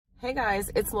Hey guys,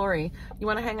 it's Lori. You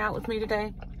want to hang out with me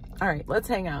today? All right, let's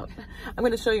hang out. I'm going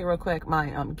to show you real quick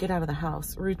my get out of the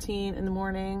house routine in the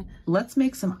morning. Let's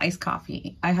make some iced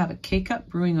coffee. I have a K-cup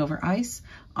brewing over ice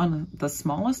on the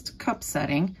smallest cup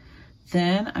setting.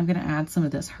 Then I'm going to add some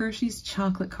of this Hershey's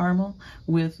chocolate caramel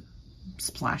with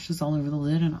splashes all over the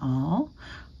lid and all.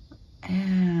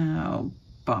 Oh,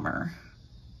 bummer.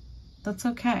 That's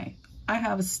okay. I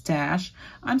have a stash.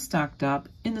 I'm stocked up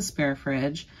in the spare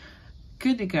fridge.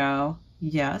 Good to go.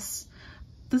 Yes.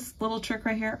 This little trick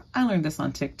right here, I learned this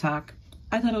on TikTok.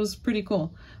 I thought it was pretty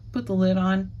cool. Put the lid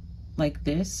on like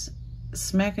this,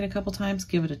 smack it a couple times,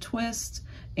 give it a twist,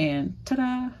 and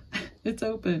ta-da, it's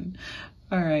open.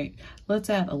 All right,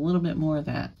 let's add a little bit more of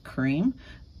that cream,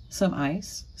 some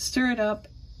ice, stir it up,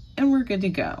 and we're good to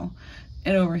go.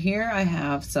 And over here, I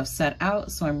have stuff set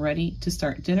out, so I'm ready to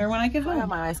start dinner when I get home. I have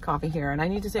my iced coffee here, and I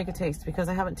need to take a taste because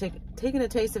I haven't taken a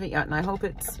taste of it yet, and I hope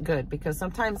it's good because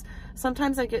sometimes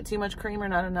I get too much cream or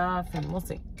not enough, and we'll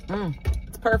see.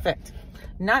 It's perfect.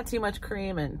 Not too much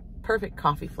cream and perfect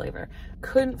coffee flavor.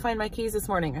 Couldn't find my keys this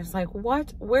morning. I was like,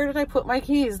 what? Where did I put my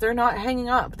keys? They're not hanging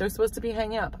up. They're supposed to be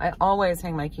hanging up. I always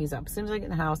hang my keys up. As soon as I get in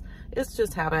the house, it's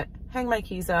just habit. Hang my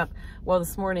keys up. Well,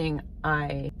 this morning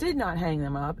I did not hang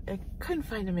them up. I couldn't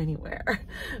find them anywhere.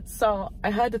 So I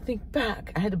had to think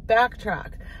back. I had to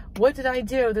backtrack. What did I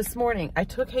do this morning? I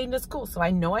took Hayden to school, so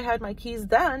I know I had my keys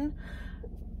then.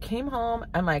 Came home,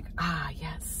 I'm like,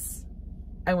 yes.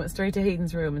 I went straight to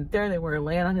Hayden's room, and there they were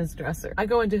laying on his dresser. I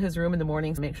go into his room in the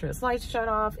morning to make sure his lights shut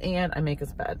off, and I make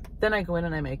his bed. Then I go in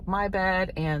and I make my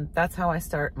bed, and that's how I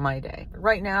start my day.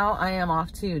 Right now, I am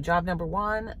off to job number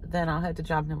 1, then I'll head to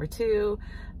job number 2.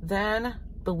 Then,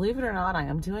 believe it or not, I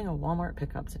am doing a Walmart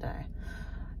pickup today.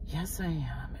 Yes, I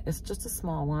am. It's just a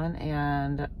small one,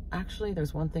 and actually,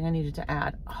 there's one thing I needed to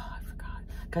add. Oh, I forgot.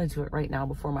 Gotta do it right now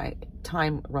before my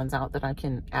time runs out that I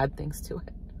can add things to it.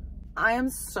 I am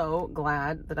so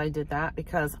glad that I did that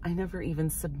because I never even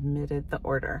submitted the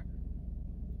order.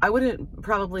 I would have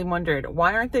probably wondered,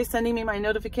 why aren't they sending me my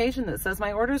notification that says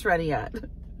my order's ready yet?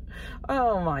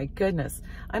 Oh my goodness.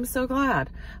 I'm so glad.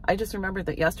 I just remembered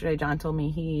that yesterday John told me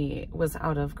he was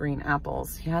out of green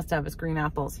apples. He has to have his green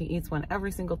apples. He eats one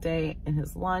every single day in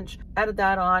his lunch. Added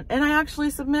that on, and I actually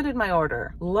submitted my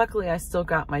order. Luckily, I still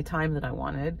got my time that I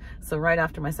wanted. So right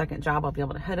after my second job, I'll be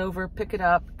able to head over, pick it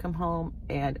up, come home,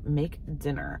 and make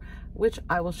dinner, which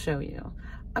I will show you.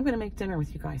 I'm gonna make dinner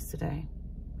with you guys today.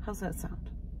 How's that sound?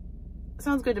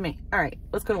 Sounds good to me. All right,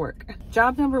 let's go to work.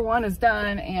 Job number 1 is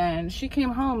done, and she came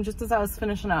home just as I was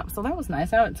finishing up. So that was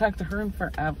nice. I haven't talked to her in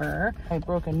forever. I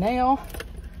broke a nail,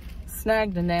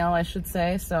 snagged a nail, I should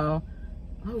say. So,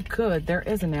 oh good, there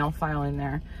is a nail file in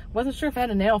there. Wasn't sure if I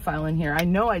had a nail file in here. I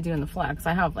know I do in the Flex.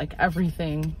 I have like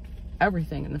everything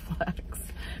in the Flex,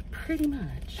 pretty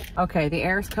much. Okay, the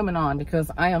air's coming on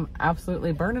because I am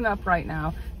absolutely burning up right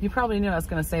now. You probably knew I was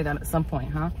gonna say that at some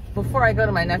point, huh? Before I go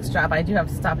to my next job, I do have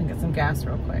to stop and get some gas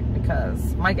real quick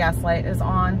because my gas light is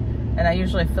on and I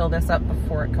usually fill this up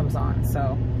before it comes on.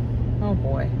 So, oh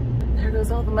boy. There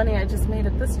goes all the money I just made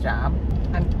at this job.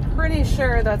 I'm pretty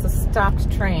sure that's a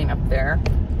stopped train up there.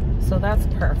 So that's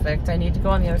perfect. I need to go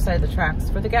on the other side of the tracks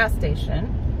for the gas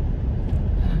station.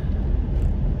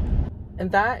 And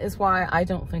that is why I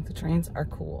don't think the trains are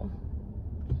cool.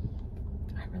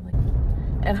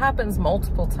 It happens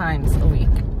multiple times a week.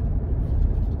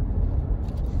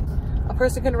 A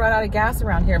person can run out of gas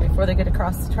around here before they get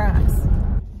across the tracks.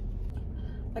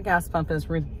 The gas pump is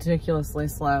ridiculously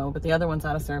slow, but the other one's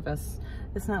out of service.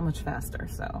 It's not much faster,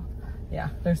 so yeah,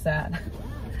 there's that.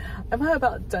 Am I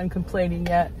about done complaining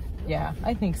yet? Yeah,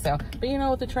 I think so. But you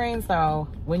know, with the trains though,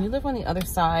 when you live on the other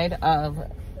side of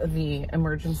the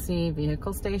emergency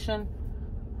vehicle station,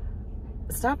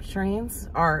 stopped trains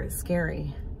are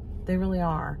scary. They really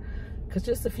are. Because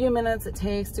just a few minutes it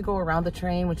takes to go around the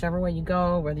train, whichever way you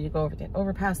go, whether you go over the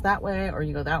overpass that way or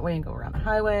you go that way and go around the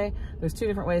highway. There's 2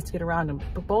 different ways to get around them,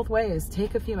 but both ways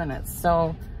take a few minutes.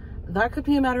 So that could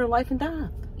be a matter of life and death.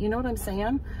 You know what I'm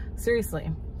saying? Seriously.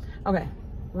 Okay,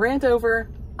 rant over.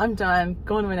 I'm done.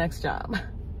 Going to my next job.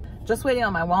 Just waiting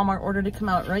on my Walmart order to come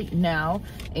out right now,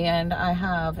 and I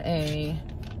have a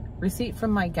receipt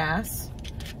from my gas,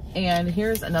 and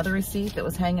here's another receipt that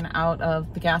was hanging out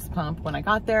of the gas pump when I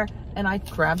got there, and I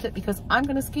grabbed it because I'm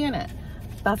gonna scan it.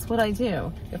 That's what I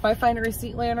do. If I find a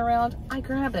receipt laying around, I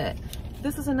grab it.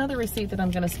 This is another receipt that I'm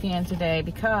gonna scan today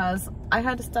because I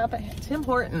had to stop at Tim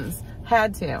Hortons.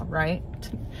 Had to, right?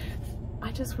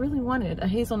 I just really wanted a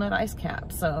hazelnut ice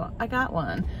cap, so I got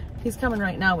one. He's coming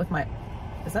right now with my...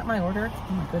 Is that my order?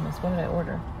 Oh my goodness, what did I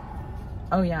order?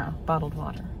 Oh yeah, bottled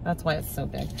water. That's why it's so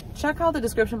big. Check out the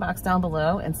description box down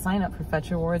below and sign up for Fetch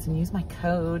Rewards and use my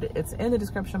code. It's in the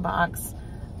description box.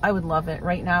 I would love it.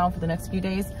 Right now, for the next few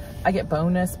days, I get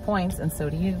bonus points, and so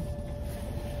do you.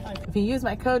 If you use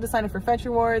my code to sign up for Fetch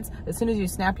Rewards, as soon as you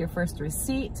snap your first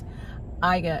receipt,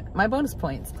 I get my bonus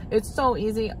points. It's so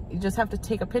easy. You just have to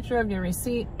take a picture of your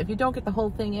receipt. If you don't get the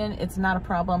whole thing in, it's not a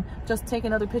problem. Just take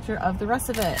another picture of the rest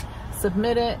of it,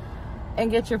 submit it, and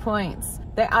get your points.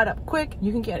 They add up quick.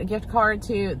 You can get a gift card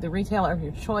to the retailer of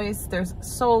your choice. There's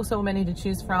so many to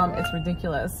choose from. It's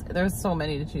ridiculous. There's so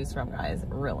many to choose from, guys,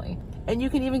 really. And you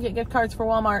can even get gift cards for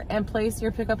Walmart and place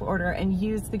your pickup order and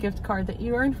use the gift card that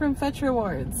you earned from Fetch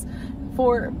Rewards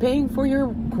for paying for your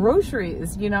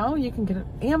groceries. You know, you can get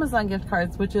Amazon gift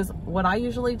cards, which is what I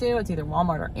usually do. It's either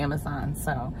Walmart or Amazon.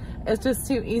 So it's just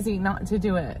too easy not to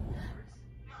do it.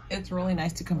 It's really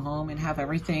nice to come home and have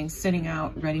everything sitting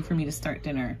out ready for me to start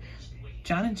dinner.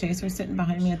 John and Chase are sitting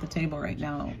behind me at the table right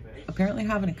now, apparently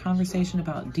having a conversation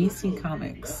about DC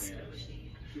Comics.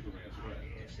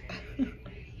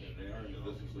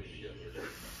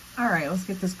 All right, let's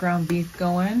get this ground beef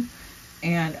going.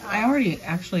 And I already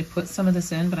actually put some of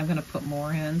this in, but I'm gonna put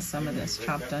more in, some of this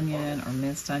chopped onion or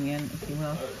minced onion, if you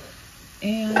will.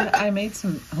 And I made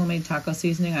some homemade taco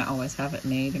seasoning. I always have it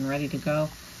made and ready to go.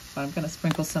 So I'm gonna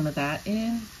sprinkle some of that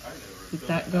in, get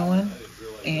that going.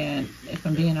 And if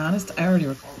I'm being honest, I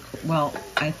already, well,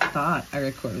 I thought I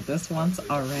recorded this once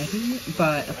already,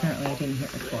 but apparently I didn't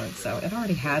hit record. So it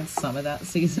already had some of that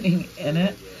seasoning in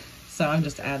it. So I'm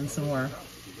just adding some more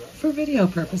for video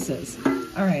purposes.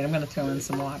 All right, I'm gonna throw in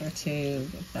some water too,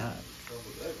 get that,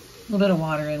 a little bit of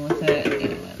water in with it.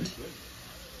 And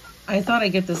I thought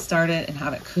I'd get this started and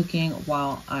have it cooking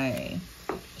while I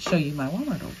show you my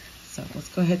Walmart order. So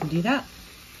let's go ahead and do that.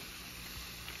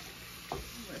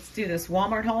 Let's do this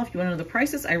Walmart haul. If you want to know the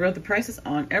prices, I wrote the prices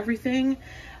on everything.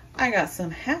 I got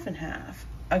some half and half.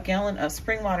 A gallon of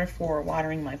spring water for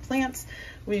watering my plants.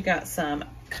 We've got some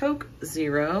Coke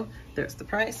Zero. There's the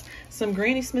price. Some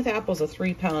Granny Smith apples, a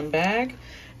 3-pound bag.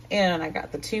 And I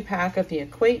got the 2-pack of the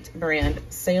Equate brand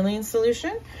saline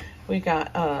solution. We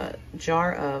got a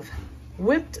jar of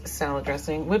whipped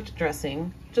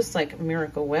dressing, just like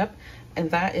Miracle Whip. And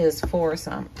that is for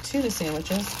some tuna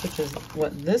sandwiches, which is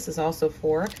what this is also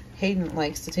for. Hayden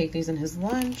likes to take these in his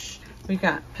lunch. We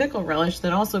got pickle relish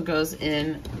that also goes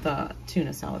in the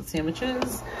tuna salad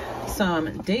sandwiches.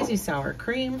 Some Daisy sour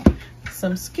cream.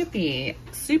 Some Skippy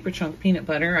super chunk peanut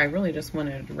butter. I really just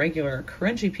wanted regular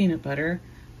crunchy peanut butter,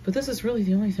 but this is really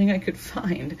the only thing I could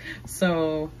find.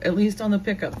 So at least on the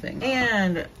pickup thing.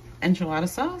 And enchilada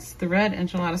sauce, the red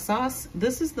enchilada sauce.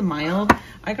 This is the mild.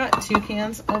 I got 2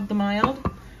 cans of the mild.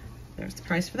 There's the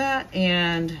price for that.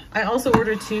 And I also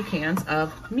ordered 2 cans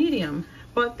of medium,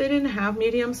 but they didn't have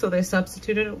medium, so they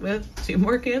substituted it with 2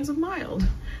 more cans of mild.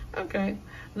 Okay,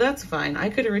 that's fine. I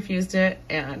could have refused it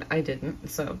and I didn't,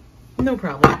 so no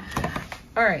problem.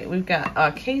 All right, we've got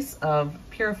a case of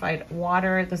purified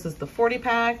water. This is the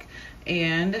 40-pack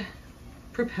and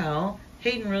Propel.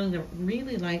 Hayden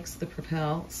really likes the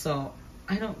Propel, so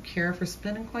I don't care for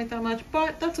spending quite that much,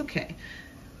 but that's okay.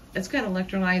 It's got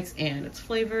electrolytes and it's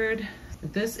flavored.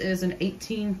 This is an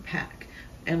 18-pack.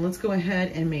 And let's go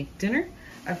ahead and make dinner.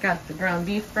 I've got the ground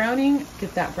beef browning,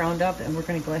 get that browned up, and we're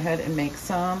gonna go ahead and make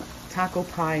some taco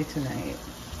pie tonight.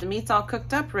 The meat's all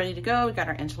cooked up, ready to go. We got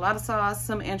our enchilada sauce,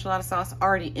 some enchilada sauce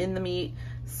already in the meat,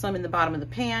 some in the bottom of the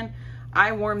pan.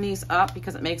 I warm these up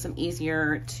because it makes them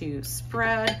easier to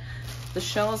spread. The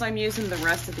shells I'm using the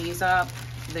rest of these up.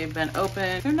 They've been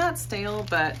open. They're not stale,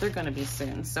 but they're gonna be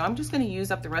soon. So I'm just gonna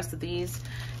use up the rest of these,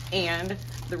 and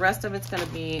the rest of it's gonna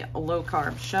be low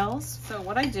carb shells. So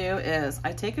what I do is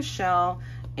I take a shell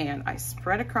and I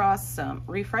spread across some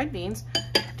refried beans.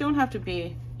 Don't have to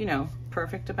be, you know,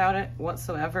 perfect about it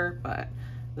whatsoever, but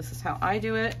this is how I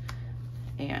do it.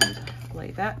 And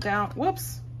lay that down.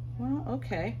 Whoops. Well,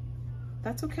 okay.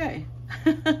 That's okay.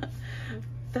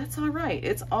 That's all right.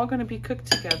 It's all gonna be cooked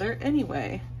together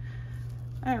anyway.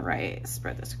 All right,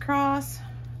 spread this across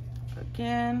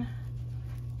again.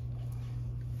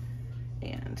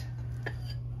 And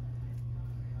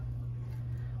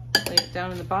lay it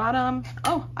down in the bottom.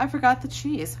 Oh, I forgot the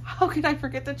cheese. How could I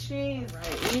forget the cheese?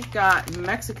 Right, we've got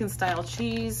Mexican style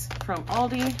cheese from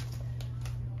Aldi.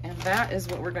 And that is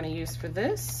what we're gonna use for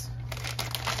this.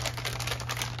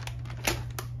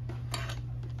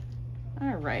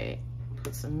 All right,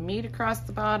 put some meat across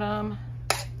the bottom.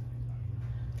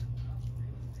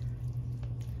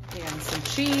 And some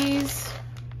cheese.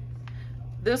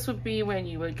 This would be when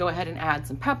you would go ahead and add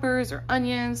some peppers or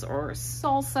onions or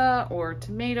salsa or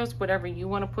tomatoes, whatever you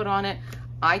want to put on it.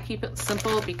 I keep it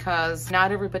simple because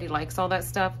not everybody likes all that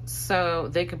stuff, so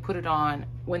they can put it on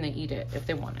when they eat it if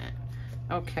they want it.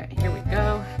 Okay, here we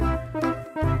go.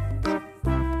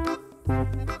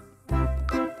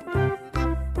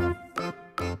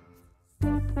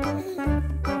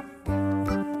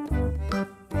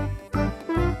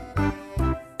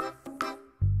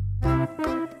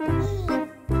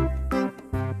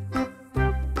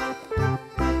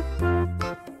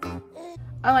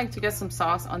 I like to get some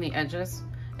sauce on the edges.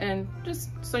 And just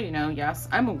so you know, yes,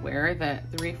 I'm aware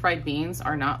that the refried beans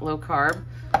are not low carb.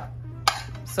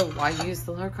 So why use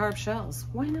the low carb shells?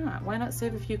 Why not? Why not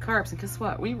save a few carbs? And guess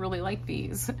what? We really like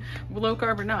these. Low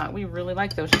carb or not, we really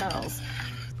like those shells.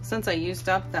 Since I used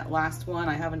up that last one,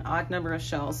 I have an odd number of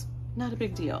shells. Not a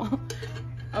big deal.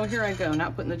 Oh, here I go,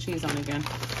 not putting the cheese on again.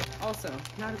 Also,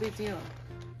 not a big deal.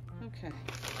 Okay.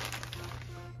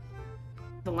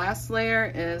 The last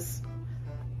layer is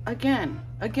again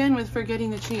with forgetting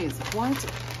the cheese. What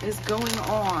is going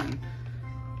on?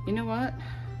 You know what?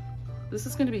 This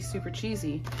is gonna be super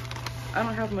cheesy. I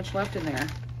don't have much left in there.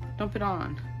 Dump it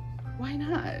on. Why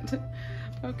not?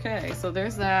 Okay, so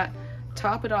there's that.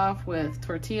 Top it off with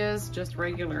tortillas, just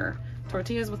regular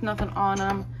tortillas with nothing on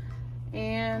them,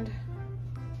 and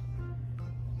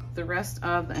the rest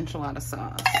of the enchilada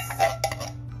sauce.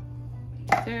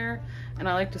 There. And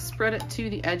I like to spread it to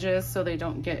the edges so they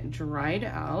don't get dried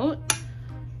out.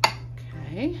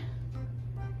 Okay.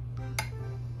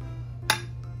 A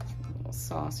little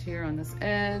sauce here on this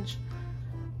edge.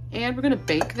 And we're gonna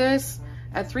bake this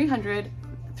at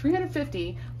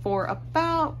 350 for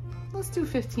about, let's do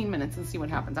 15 minutes and see what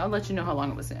happens. I'll let you know how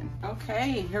long it was in.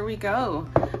 Okay, here we go.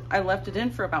 I left it in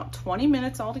for about 20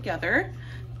 minutes altogether.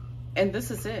 And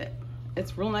this is it.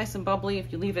 It's real nice and bubbly.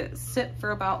 If you leave it sit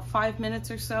for about 5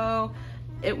 minutes or so,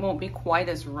 it won't be quite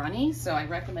as runny, so I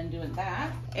recommend doing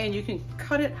that. And you can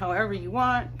cut it however you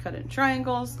want, cut it in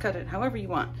triangles, cut it however you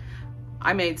want.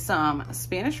 I made some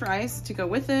Spanish rice to go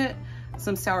with it,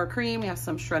 some sour cream, we have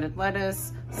some shredded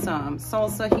lettuce, some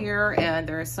salsa here, and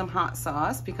there is some hot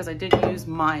sauce because I did use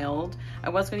mild. I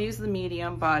was gonna use the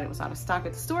medium, but it was out of stock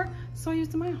at the store, so I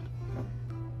used the mild.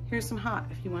 Here's some hot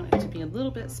if you want it to be a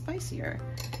little bit spicier.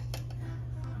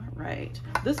 All right,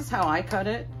 this is how I cut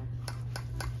it.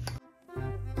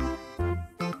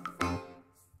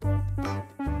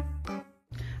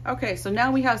 Okay, so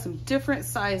now we have some different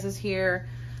sizes here,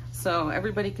 so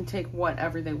everybody can take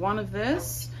whatever they want of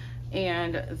this.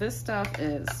 And this stuff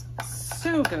is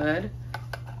so good.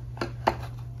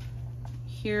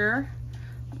 Here,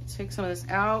 take some of this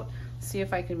out, see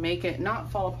if I can make it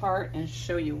not fall apart and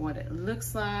show you what it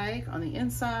looks like on the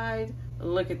inside.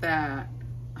 Look at that.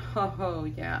 Oh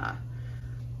yeah.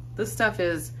 This stuff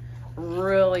is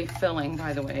really filling,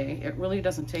 by the way. It really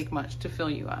doesn't take much to fill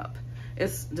you up.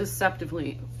 It's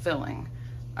deceptively filling.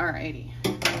 Alrighty,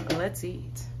 let's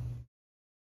eat.